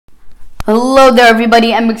Hello there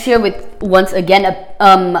everybody, mbrickz here with once again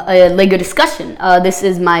a Lego discussion. This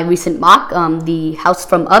is my recent mock, the house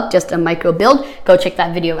from Up, just a micro build. Go check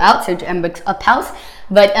that video out, search mbrickz Up house.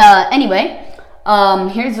 But anyway,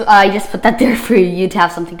 I just put that there for you to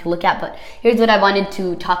have something to look at, but here's what I wanted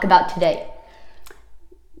to talk about today.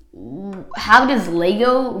 How does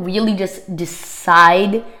Lego really just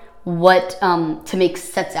decide what to make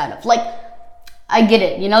sets out of? Like, I get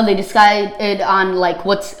it, you know, they decided on like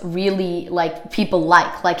what's really like people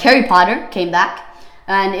like Harry Potter came back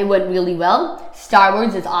and it went really well. Star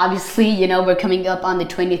Wars is obviously, you know, we're coming up on the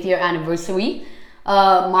 20th year anniversary.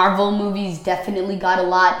 Marvel movies definitely got a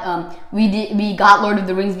lot. We got Lord of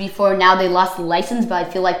the Rings before, now they lost the license, but I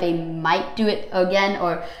feel like they might do it again,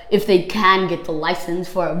 or if they can get the license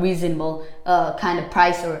for a reasonable kind of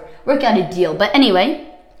price or work out a deal. But anyway,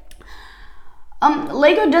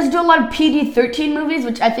 Lego does do a lot of PG-13 movies,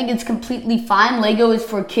 which I think is completely fine. Lego is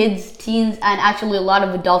for kids, teens, and actually a lot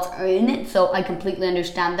of adults are in it, so I completely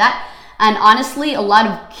understand that. And honestly, a lot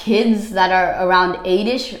of kids that are around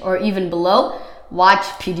 8-ish or even below watch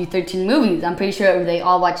PG-13 movies. I'm pretty sure they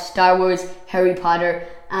all watch Star Wars, Harry Potter,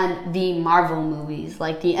 and the Marvel movies,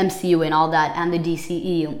 like the MCU and all that, and the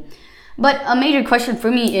DCEU. But a major question for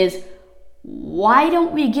me is, why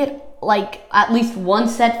don't we get like at least one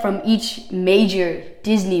set from each major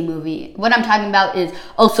Disney movie? What I'm talking about is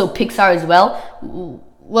also Pixar as well.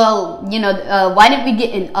 Well, you know, why didn't we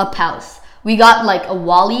get an Up house? We got like a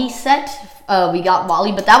WALL-E set. We got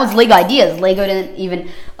WALL-E, but that was Lego ideas. Lego didn't even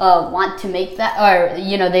want to make that, or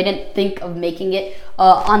you know, they didn't think of making it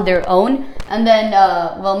on their own. And then,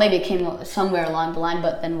 well, maybe it came somewhere along the line,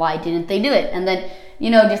 but then why didn't they do it? And then, you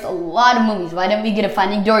know, just a lot of movies. Why didn't we get a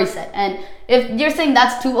Finding Dory set? And if you're saying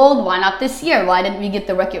that's too old, why not this year? Why didn't we get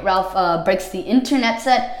the Wreck-It Ralph Breaks the Internet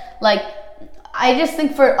set? Like, I just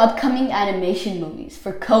think for upcoming animation movies,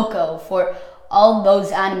 for Coco, for all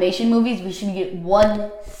those animation movies, we should get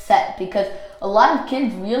one set, because a lot of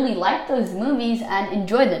kids really like those movies and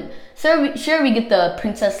enjoy them. So sure, we get the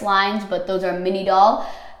princess lines, but those are mini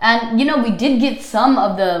doll. And, you know, we did get some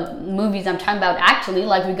of the movies I'm talking about actually,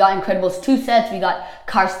 like we got Incredibles 2 sets, we got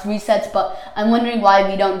Cars 3 sets, but I'm wondering why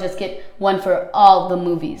we don't just get one for all the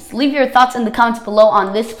movies. Leave your thoughts in the comments below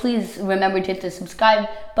on this. Please remember to hit the subscribe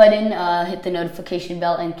button, hit the notification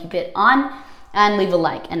bell, and keep it on, and leave a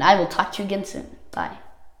like. And I will talk to you again soon. Bye.